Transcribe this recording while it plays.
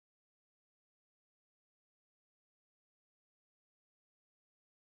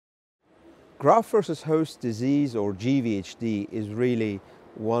Graft-versus-host disease, or GvHD, is really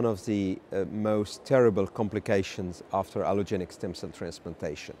one of the most terrible complications after allogeneic stem cell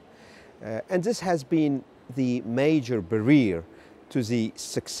transplantation. And this has been the major barrier to the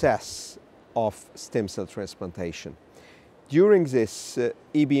success of stem cell transplantation. During this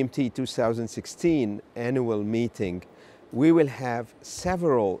EBMT 2016 annual meeting, we will have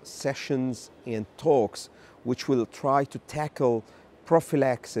several sessions and talks which will try to tackle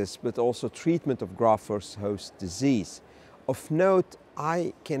prophylaxis but also treatment of graft-versus-host disease. Of note,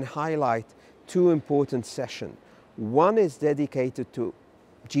 I can highlight two important sessions. One is dedicated to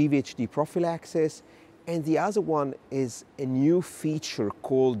GvHD prophylaxis, and the other one is a new feature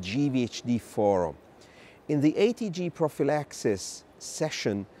called GvHD Forum. In the ATTG prophylaxis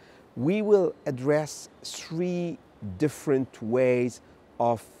session, we will address three different ways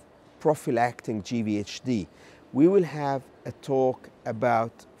of prophylactic GvHD. We will have a talk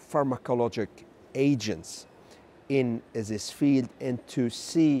about pharmacologic agents in this field and to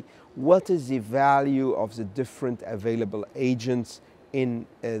see what is the value of the different available agents in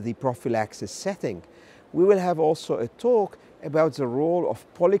the prophylaxis setting. We will have also a talk about the role of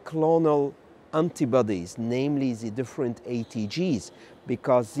polyclonal antibodies, namely the different ATTGs,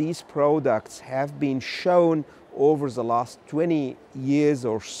 because these products have been shown over the last 20 years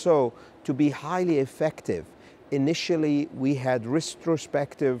or so to be highly effective. Initially, we had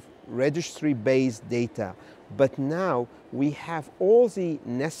retrospective registry-based data, but now we have all the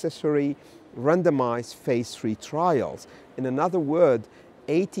necessary randomized phase 3 trials. In another word,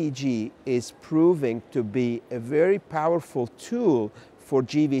 ATTG is proving to be a very powerful tool for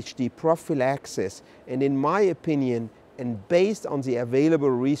GvHD prophylaxis, and in my opinion, and based on the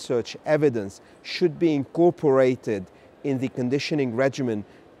available research evidence, should be incorporated in the conditioning regimen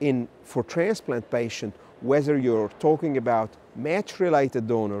for transplant patients, whether you're talking about match-related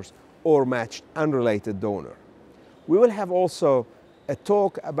donors or matched unrelated donor. We will have also a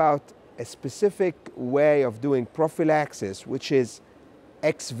talk about a specific way of doing prophylaxis, which is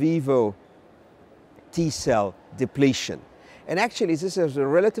ex vivo T-cell depletion. And actually, this is a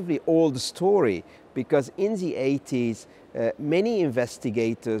relatively old story because in the 80s, many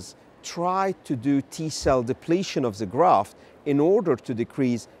investigators tried to do T-cell depletion of the graft in order to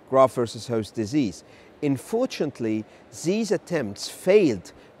decrease graft-versus-host disease. Unfortunately, these attempts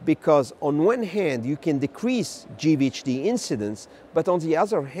failed because on one hand, you can decrease GvHD incidence, but on the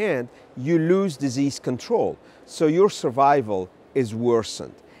other hand, you lose disease control. So your survival is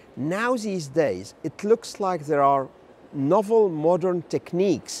worsened. Now these days, it looks like there are novel modern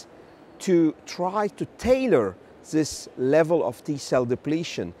techniques to try to tailor this level of T-cell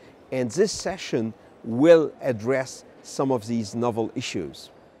depletion, and this session will address some of these novel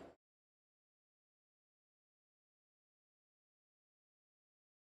issues.